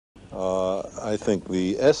I think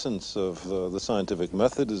the essence of the scientific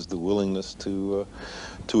method is the willingness to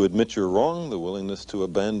admit you're wrong, the willingness to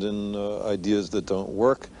abandon ideas that don't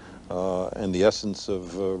work, and the essence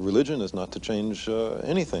of religion is not to change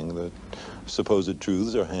anything. The supposed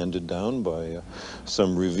truths are handed down by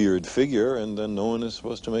some revered figure, and then no one is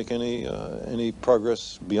supposed to make any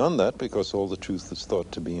progress beyond that because all the truth is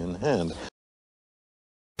thought to be in hand.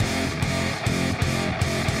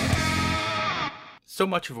 So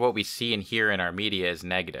much of what we see and hear in our media is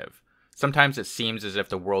negative. Sometimes it seems as if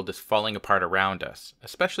the world is falling apart around us,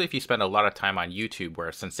 especially if you spend a lot of time on YouTube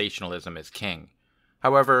where sensationalism is king.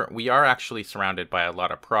 However, we are actually surrounded by a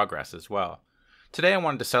lot of progress as well. Today I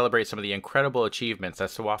wanted to celebrate some of the incredible achievements that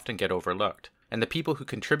so often get overlooked, and the people who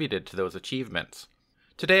contributed to those achievements.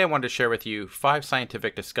 Today I wanted to share with you 5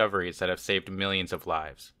 scientific discoveries that have saved millions of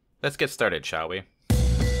lives. Let's get started, shall we?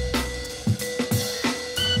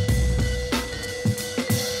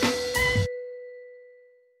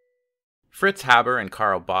 Fritz Haber and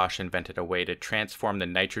Carl Bosch invented a way to transform the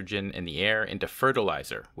nitrogen in the air into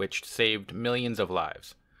fertilizer, which saved millions of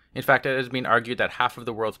lives. In fact, it has been argued that half of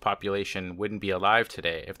the world's population wouldn't be alive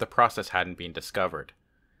today if the process hadn't been discovered.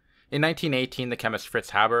 In 1918, the chemist Fritz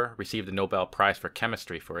Haber received the Nobel Prize for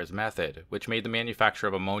Chemistry for his method, which made the manufacture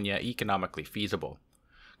of ammonia economically feasible.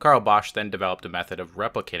 Carl Bosch then developed a method of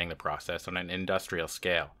replicating the process on an industrial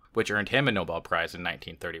scale, which earned him a Nobel Prize in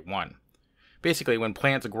 1931. Basically, when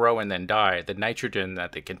plants grow and then die, the nitrogen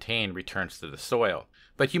that they contain returns to the soil.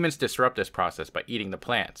 But humans disrupt this process by eating the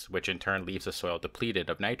plants, which in turn leaves the soil depleted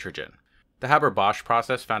of nitrogen. The HaberBosch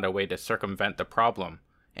process found a way to circumvent the problem,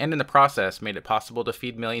 and in the process made it possible to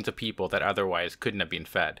feed millions of people that otherwise couldn't have been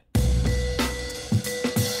fed.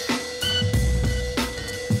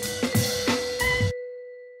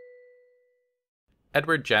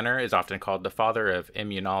 Edward Jenner is often called the father of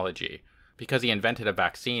immunology, because he invented a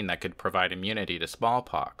vaccine that could provide immunity to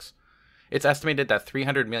smallpox. It's estimated that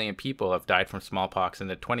 300 million people have died from smallpox in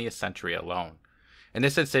the 20th century alone. And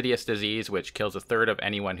this insidious disease, which kills 1/3 of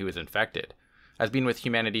anyone who is infected, has been with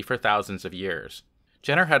humanity for thousands of years.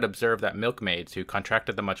 Jenner had observed that milkmaids who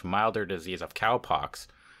contracted the much milder disease of cowpox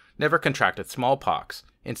never contracted smallpox.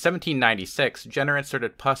 In 1796, Jenner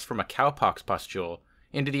inserted pus from a cowpox pustule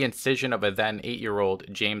into the incision of a then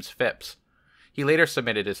 8-year-old James Phipps. He later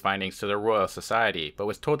submitted his findings to the Royal Society, but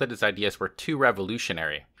was told that his ideas were too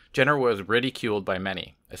revolutionary. Jenner was ridiculed by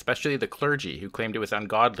many, especially the clergy, who claimed it was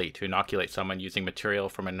ungodly to inoculate someone using material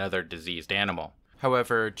from another diseased animal.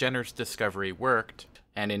 However, Jenner's discovery worked,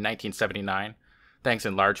 and in 1979, thanks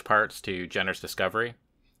in large parts to Jenner's discovery,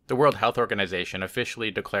 the World Health Organization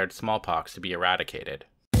officially declared smallpox to be eradicated.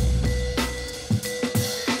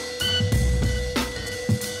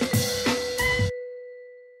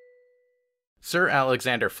 Sir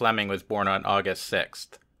Alexander Fleming was born on August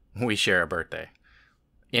 6th. We share a birthday.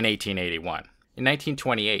 In 1881. In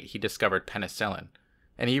 1928, he discovered penicillin,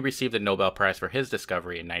 and he received the Nobel Prize for his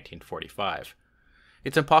discovery in 1945.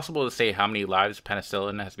 It's impossible to say how many lives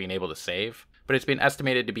penicillin has been able to save, but it's been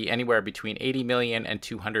estimated to be anywhere between 80 million and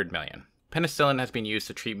 200 million. Penicillin has been used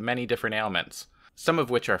to treat many different ailments, some of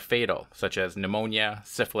which are fatal, such as pneumonia,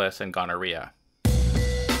 syphilis, and gonorrhea.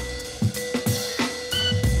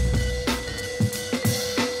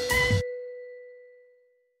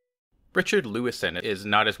 Richard Lewison is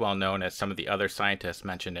not as well known as some of the other scientists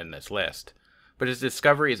mentioned in this list, but his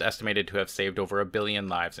discovery is estimated to have saved over 1 billion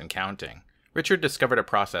lives and counting. Richard discovered a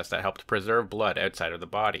process that helped preserve blood outside of the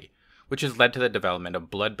body, which has led to the development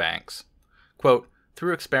of blood banks. Quote,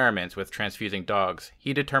 through experiments with transfusing dogs,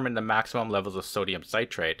 he determined the maximum levels of sodium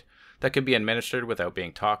citrate that could be administered without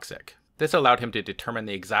being toxic. This allowed him to determine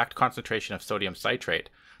the exact concentration of sodium citrate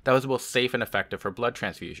that was both safe and effective for blood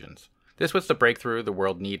transfusions. This was the breakthrough the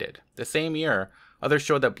world needed. The same year, others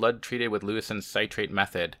showed that blood treated with Lewison's citrate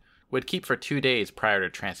method would keep for 2 days prior to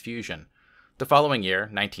transfusion. The following year,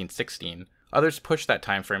 1916, others pushed that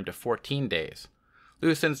time frame to 14 days.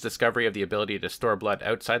 Lewison's discovery of the ability to store blood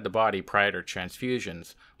outside the body prior to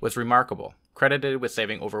transfusions was remarkable, credited with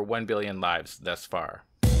saving over 1 billion lives thus far.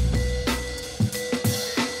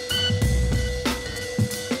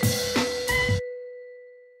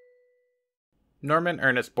 Norman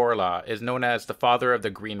Ernest Borla is known as the father of the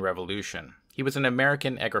Green Revolution. He was an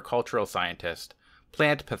American agricultural scientist,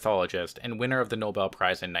 plant pathologist, and winner of the Nobel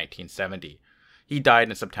Prize in 1970. He died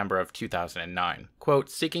in September of 2009. Quote,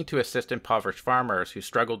 seeking to assist impoverished farmers who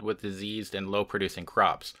struggled with diseased and low-producing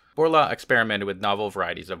crops, Borla experimented with novel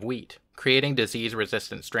varieties of wheat, creating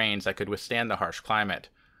disease-resistant strains that could withstand the harsh climate.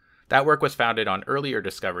 That work was founded on earlier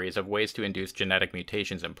discoveries of ways to induce genetic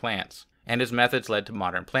mutations in plants, and his methods led to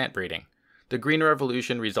modern plant breeding. The Green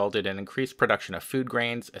Revolution resulted in increased production of food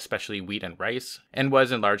grains, especially wheat and rice, and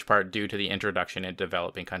was in large part due to the introduction in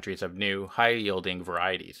developing countries of new, high-yielding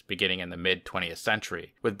varieties, beginning in the mid-20th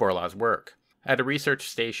century, with Borla's work. At a research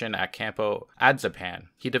station at Campo Adzapan,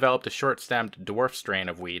 he developed a short-stemmed dwarf strain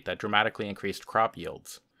of wheat that dramatically increased crop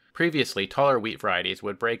yields. Previously, taller wheat varieties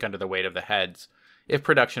would break under the weight of the heads if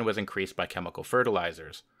production was increased by chemical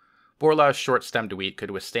fertilizers. Borla's short-stemmed wheat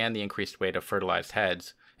could withstand the increased weight of fertilized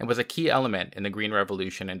heads, and was a key element in the Green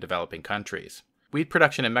Revolution in developing countries. Wheat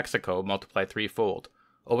production in Mexico multiplied threefold,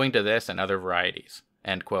 owing to this and other varieties."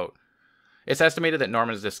 End quote. It's estimated that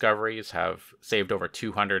Norman's discoveries have saved over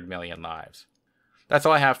 200 million lives. That's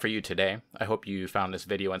all I have for you today. I hope you found this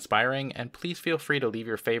video inspiring, and please feel free to leave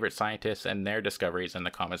your favorite scientists and their discoveries in the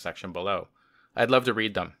comment section below. I'd love to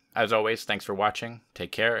read them. As always, thanks for watching,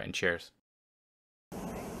 take care, and cheers.